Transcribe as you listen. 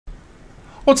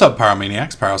What's up,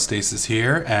 Pyromaniacs? Pyrostasis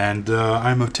here, and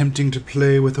I'm attempting to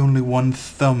play with only one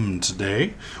thumb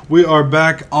today. We are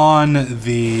back on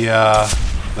the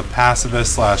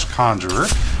pacifist slash conjurer.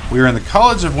 We are in the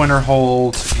College of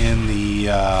Winterhold in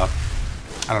the, I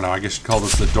don't know, I guess you'd call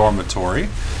this the dormitory.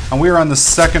 And we are on the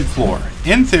second floor.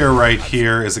 Inther right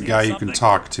here is a guy you can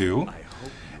talk to.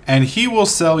 And he will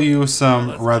sell you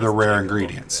some rather rare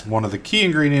ingredients. One of the key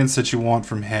ingredients that you want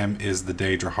from him is the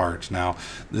Daedra Heart. Now,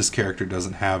 this character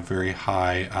doesn't have very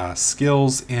high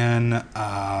skills in,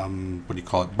 what do you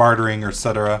call it, bartering, or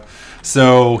etc.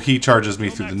 So he charges me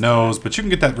through the nose, but you can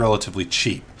get that relatively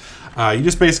cheap. You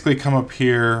just basically come up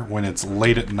here when it's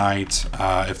late at night.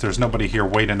 If there's nobody here,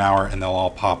 wait an hour and they'll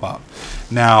all pop up.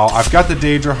 Now, I've got the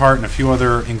Daedra Heart and a few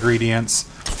other ingredients.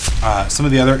 Some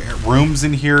of the other rooms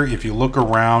in here, if you look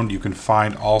around, you can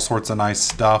find all sorts of nice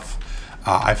stuff.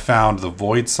 I found the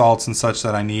void salts and such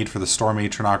that I need for the Storm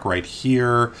Atronach right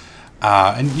here.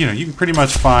 And, you know, you can pretty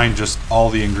much find just all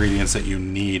the ingredients that you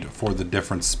need for the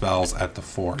different spells at the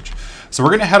Forge. So we're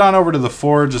going to head on over to the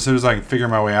Forge as soon as I can figure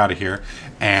my way out of here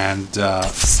and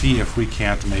see if we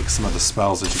can't make some of the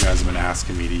spells that you guys have been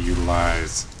asking me to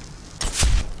utilize.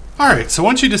 Alright, so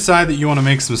once you decide that you want to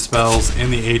make some spells in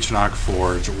the Atronach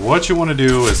Forge, what you want to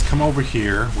do is come over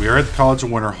here. We are at the College of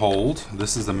Winterhold.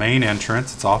 This is the main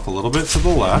entrance. It's off a little bit to the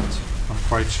left. I'm not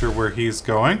quite sure where he's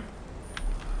going.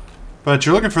 But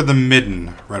you're looking for the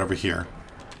Midden right over here.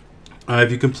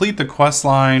 If you complete the quest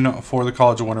line for the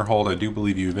College of Winterhold, I do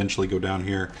believe you eventually go down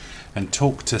here and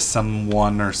talk to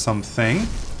someone or something.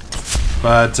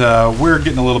 But we're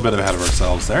getting a little bit ahead of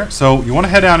ourselves there. So you want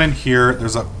to head down in here.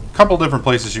 There's a couple different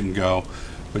places you can go,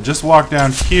 but just walk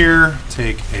down here,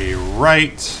 take a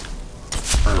right,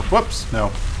 or whoops, no,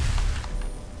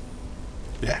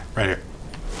 yeah, right here.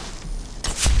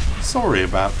 Sorry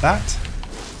about that.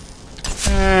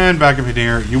 And back up in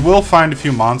here, you will find a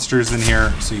few monsters in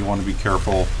here, so you want to be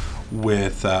careful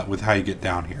with how you get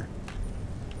down here.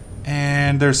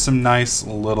 And there's some nice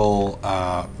little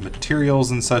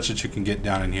materials and such that you can get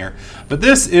down in here. But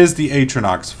this is the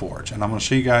Atronach's Forge, and I'm going to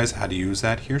show you guys how to use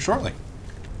that here shortly.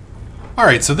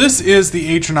 Alright, so this is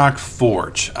the Atronach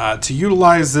Forge. To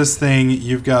utilize this thing,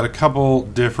 you've got a couple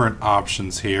different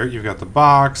options here. You've got the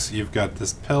box, you've got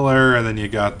this pillar, and then you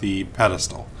got the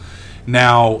pedestal.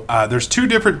 Now, there's two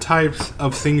different types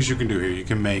of things you can do here. You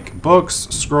can make books,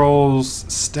 scrolls,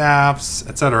 staffs,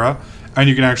 etc., and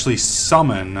you can actually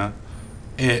summon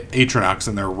Atronachs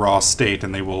in their raw state,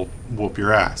 and they will whoop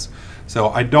your ass. So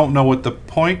I don't know what the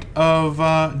point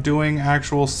of doing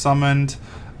actual summoned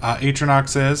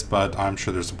Atronachs is, but I'm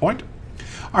sure there's a point.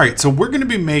 Alright, so we're going to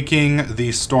be making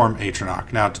the Storm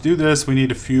Atronach. Now, to do this, we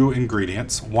need a few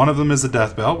ingredients. One of them is a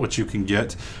Death Belt, which you can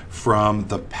get from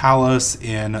the Palace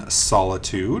in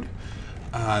Solitude.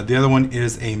 The other one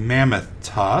is a Mammoth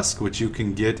Tusk, which you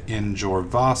can get in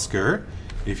Jorvaskr.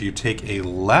 If you take a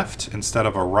left instead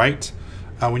of a right,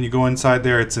 when you go inside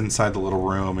there, it's inside the little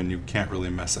room and you can't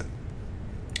really miss it.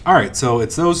 Alright, so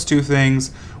it's those two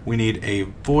things. We need a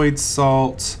Void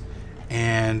Salt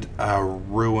and a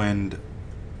Ruined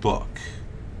Book.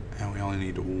 And we only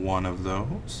need one of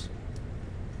those.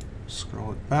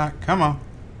 Scroll it back. Come on.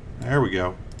 There we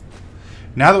go.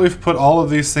 Now that we've put all of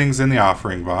these things in the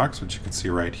offering box, which you can see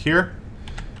right here,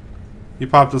 you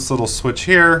pop this little switch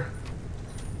here.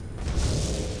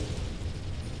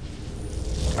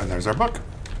 And there's our book.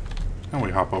 And we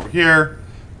hop over here,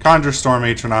 conjure Storm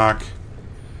Atronach,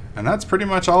 and that's pretty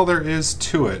much all there is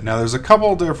to it. Now there's a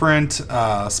couple different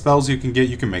spells you can get.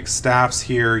 You can make staffs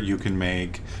here, you can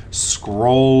make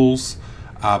scrolls,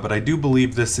 but I do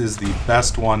believe this is the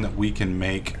best one that we can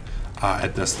make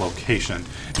at this location.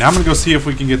 Now I'm going to go see if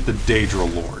we can get the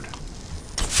Daedra Lord.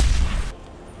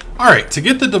 Alright, to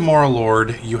get the Daedra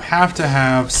Lord, you have to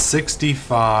have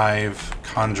 65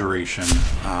 conjuration,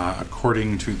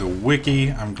 according to the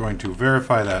wiki. I'm going to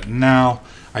verify that now.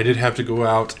 I did have to go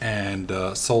out and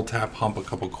soul tap hump a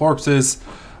couple corpses,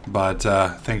 but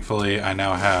thankfully I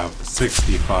now have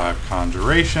 65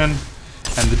 conjuration.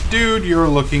 And the dude you're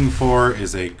looking for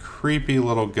is a creepy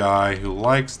little guy who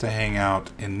likes to hang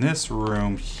out in this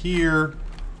room here.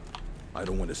 I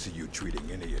don't want to see you treating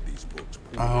any of these books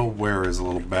poorly. Oh, where is the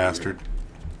little bastard?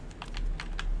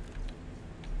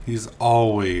 He's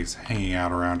always hanging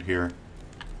out around here.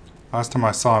 Last time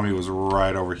I saw him, he was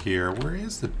right over here. Where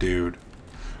is the dude?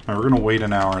 All right, we're going to wait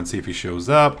an hour and see if he shows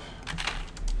up.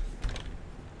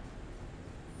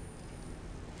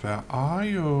 Where are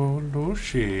you,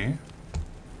 Lucy?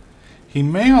 He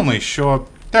may only show up...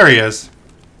 There he is.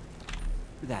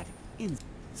 That in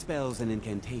spells and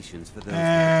incantations for those.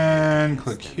 And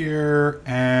click here,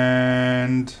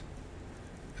 and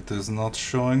it is not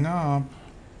showing up.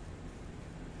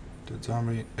 Did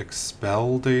zombie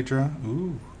expel Daedra?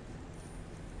 Ooh.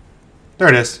 There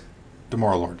it is.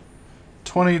 Demora Lord.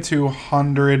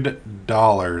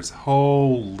 $2,200.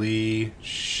 Holy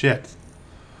shit.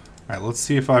 Alright, let's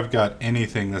see if I've got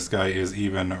anything this guy is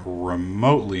even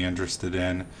remotely interested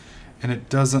in. And it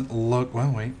doesn't look...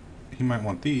 Well, wait. He might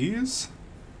want these.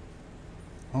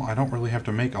 Well, I don't really have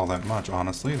to make all that much,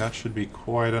 honestly. That should be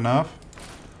quite enough.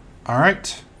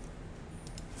 Alright.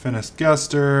 Finis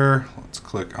Gester. Let's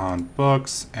click on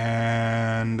books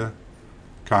and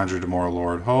Conjure Demora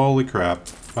Lord. Holy crap.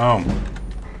 Boom.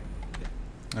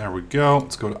 There we go.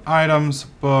 Let's go to items,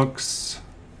 books.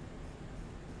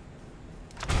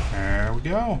 There we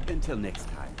go. Until next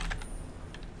time.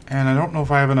 And I don't know if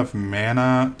I have enough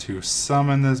mana to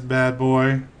summon this bad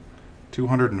boy.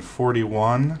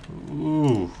 241.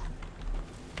 Ooh.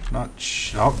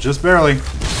 Oh, just barely.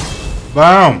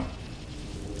 Boom.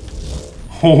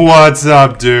 What's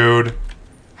up, dude?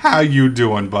 How you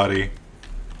doing, buddy?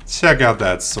 Check out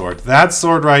that sword. That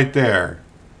sword right there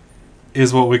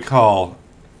is what we call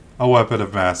a weapon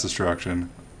of mass destruction.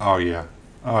 Oh, yeah.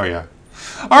 Oh, yeah.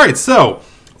 Alright, so,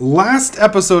 last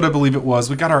episode, I believe it was,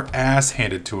 we got our ass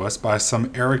handed to us by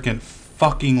some arrogant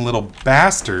fucking little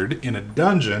bastard in a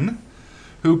dungeon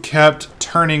who kept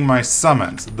turning my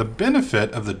summons. The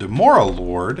benefit of the Demora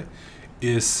Lord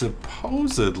is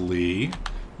supposedly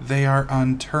they are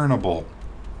unturnable.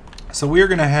 So we are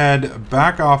going to head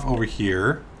back off over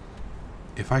here.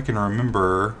 If I can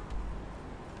remember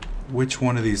which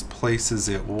one of these places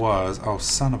it was. Oh,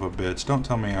 son of a bitch. Don't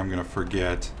tell me I'm going to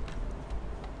forget.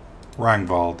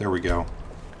 Rangvald. There we go.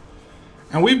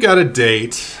 And we've got a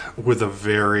date with a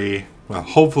very, well,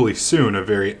 hopefully soon, a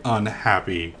very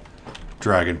unhappy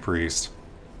Dragon Priest.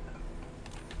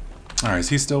 Alright, is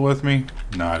he still with me?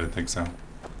 No, I didn't think so.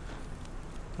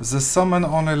 The summon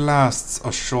only lasts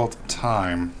a short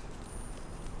time.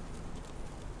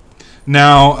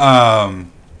 Now,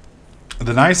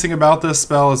 the nice thing about this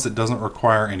spell is it doesn't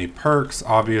require any perks.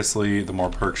 Obviously, the more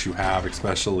perks you have,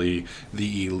 especially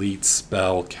the elite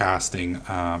spell casting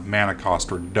mana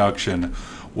cost reduction,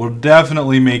 will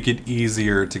definitely make it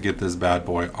easier to get this bad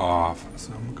boy off.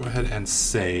 So I'm going to go ahead and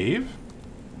save.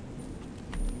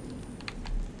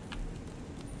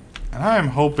 And I am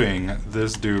hoping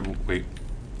this dude... Wait.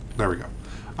 There we go.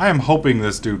 I am hoping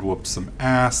this dude whoops some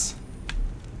ass,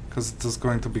 because it is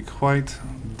going to be quite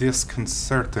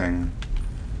disconcerting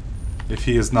if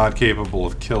he is not capable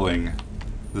of killing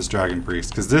this Dragon Priest.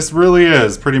 Because this really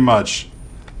is pretty much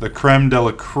the creme de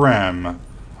la creme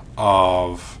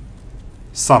of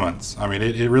summons. I mean,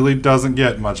 it really doesn't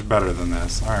get much better than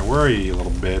this. Alright, where are you, you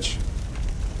little bitch?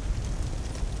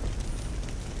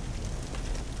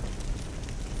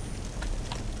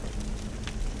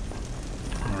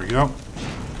 There we go.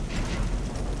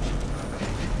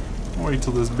 Wait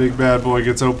till this big bad boy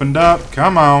gets opened up.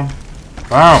 Come on.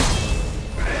 Boom.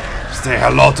 Say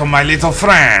hello to my little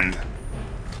friend.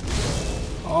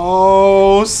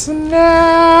 Oh,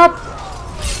 snap.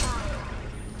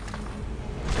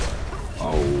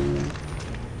 Oh,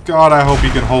 God, I hope he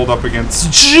can hold up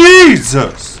against...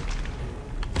 Jesus!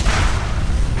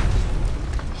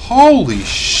 Holy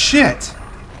shit.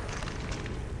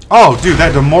 Oh, dude,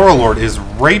 that Demora Lord is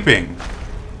raping.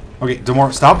 Okay,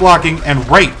 Demora, stop blocking and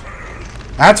rape.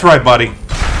 That's right, buddy.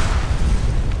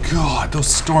 God, those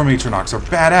Storm Atronachs are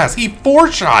badass. He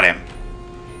 4-shot him.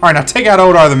 Alright, now take out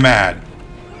Otar the Mad.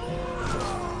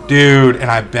 Dude,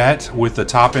 and I bet with the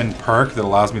top-end perk that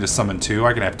allows me to summon 2,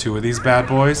 I can have 2 of these bad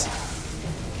boys.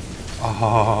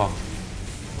 Oh.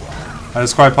 That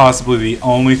is quite possibly the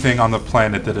only thing on the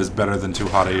planet that is better than 2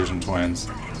 hot Asian twins.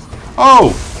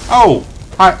 Oh! Oh!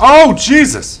 Hi! Oh,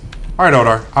 Jesus! Alright,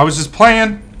 Otar. I was just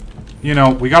playing. You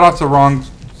know, we got off the wrong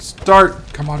start.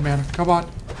 Come on, man. Come on.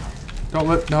 Don't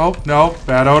let... No, no.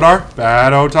 Bad Otar.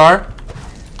 Bad Otar.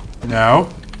 No.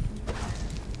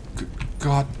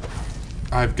 God.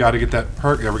 I've got to get that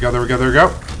perk. There we go, there we go, there we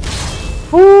go.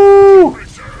 Woo!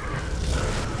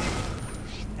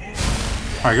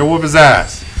 Alright, go whoop his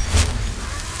ass.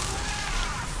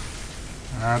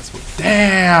 That's what...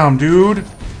 Damn, dude!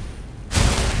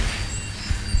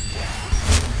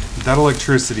 That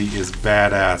electricity is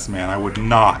badass, man. I would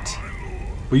not.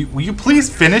 Will you please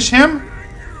finish him?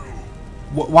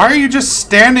 Why are you just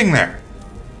standing there?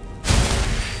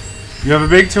 You have a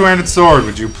big two-handed sword.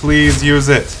 Would you please use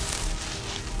it?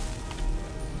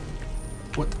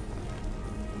 What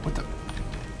the?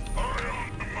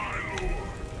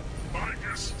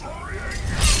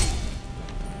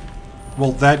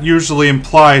 Well, that usually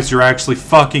implies you're actually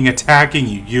fucking attacking,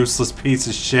 you useless piece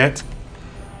of shit.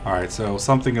 Alright, so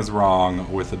something is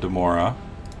wrong with the Demora.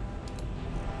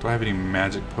 Do I have any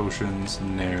magic potions?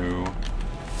 No.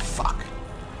 Fuck.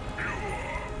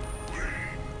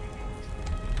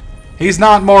 He's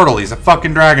not mortal. He's a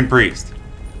fucking dragon priest.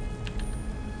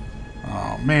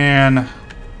 Oh, man.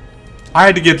 I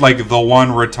had to get, like, the one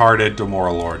retarded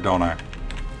Demora Lord, don't I?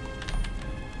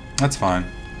 That's fine.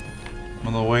 I'm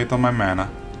gonna wait on my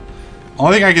mana.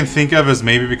 Only thing I can think of is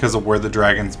maybe because of where the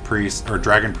dragon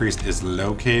priest is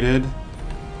located,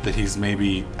 that he's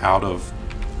maybe out of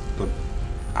the...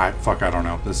 I don't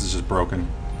know. This is just broken.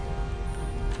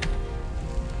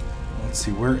 Let's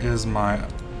see, where is my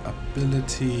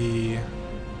ability?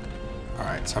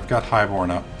 Alright, so I've got Highborn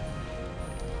up.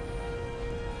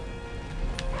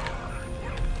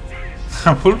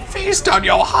 I will feast on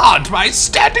your heart by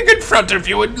standing in front of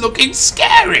you and looking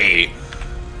scary.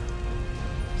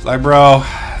 It's like, bro,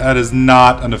 that is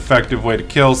not an effective way to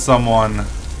kill someone.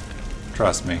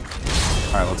 Trust me.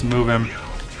 Alright, let's move him.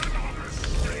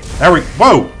 There we...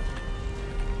 Whoa!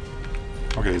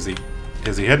 Okay, is he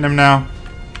hitting him now?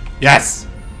 Yes!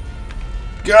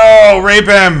 Go! Rape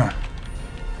him!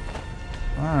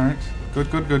 Alright.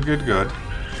 Good, good, good, good, good.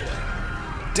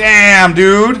 Damn,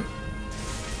 dude!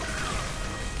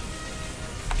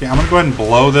 Okay, I'm gonna go ahead and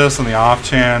blow this on the off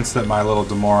chance that my little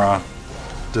Demora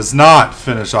does not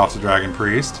finish off the Dragon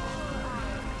Priest.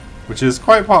 Which is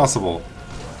quite possible.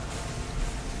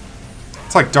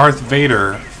 It's like Darth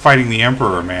Vader fighting the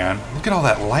Emperor, man. Look at all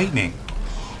that lightning.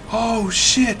 Oh,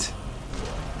 shit!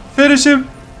 Finish him!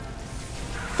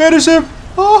 Finish him!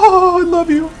 Oh, I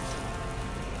love you!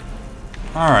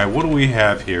 Alright, what do we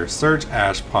have here? Search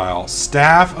Ash Pile,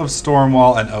 Staff of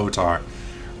Stormwall, and Otar.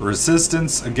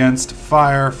 Resistance against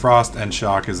fire, frost, and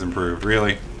shock is improved.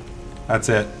 Really? That's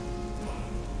it?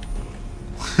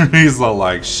 He's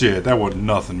like, shit, that wasn't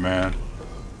nothing, man.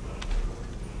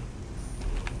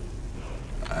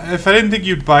 If I didn't think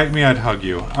you'd bite me, I'd hug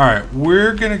you. Alright,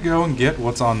 we're gonna go and get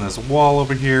what's on this wall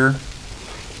over here.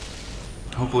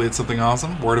 Hopefully it's something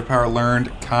awesome. Word of power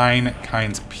learned.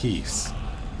 Kind's peace.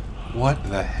 What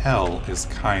the hell is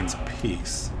Kind's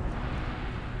peace?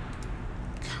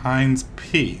 Kind's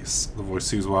peace. The voice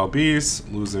sees wild beasts,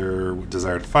 lose their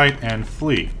desire to fight, and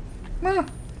flee.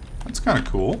 That's kind of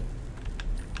cool.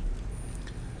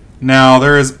 Now,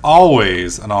 there is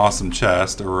always an awesome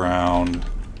chest around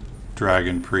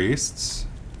dragon priests.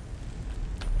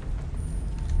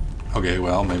 Okay,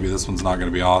 well, maybe this one's not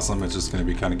going to be awesome. It's just going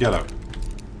to be kind of ghetto.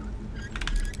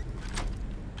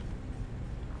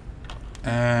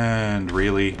 And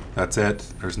really, that's it?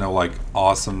 There's no, like,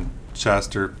 awesome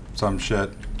chest or some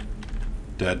shit?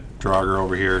 Dead Draugr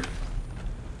over here.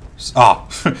 Oh!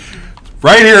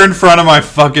 Right here in front of my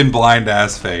fucking blind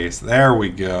ass face. There we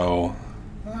go.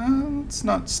 It's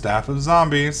not Staff of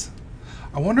Zombies.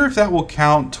 I wonder if that will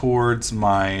count towards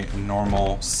my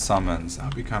normal summons. That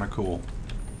would be kind of cool.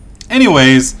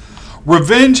 Anyways,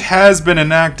 revenge has been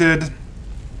enacted.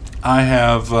 I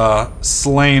have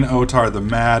slain Otar the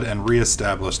Mad and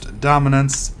reestablished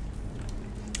dominance.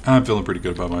 I'm feeling pretty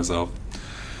good about myself.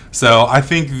 So I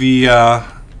think the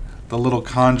little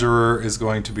conjurer is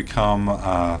going to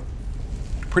become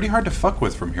pretty hard to fuck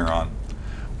with from here on.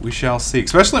 We shall see.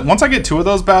 Especially once I get 2 of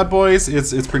those bad boys,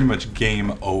 it's pretty much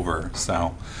game over.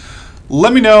 So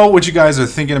let me know what you guys are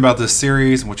thinking about this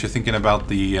series and what you're thinking about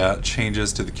the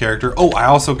changes to the character. Oh, I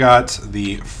also got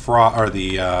the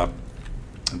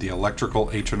electrical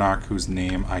Atronach, whose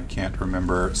name I can't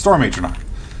remember. Storm Atronach.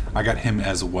 I got him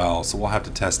as well, so we'll have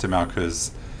to test him out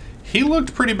because he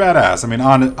looked pretty badass. I mean,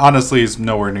 honestly, he's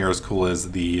nowhere near as cool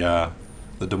as the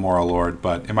Demora Lord,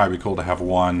 but it might be cool to have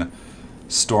one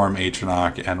Storm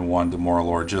Atronach and one Demora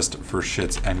Lord just for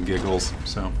shits and giggles.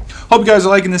 So, hope you guys are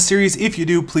liking this series. If you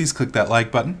do, please click that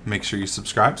like button. Make sure you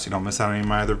subscribe so you don't miss out on any of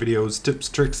my other videos, tips,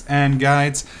 tricks, and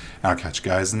guides. And I'll catch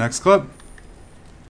you guys in the next clip.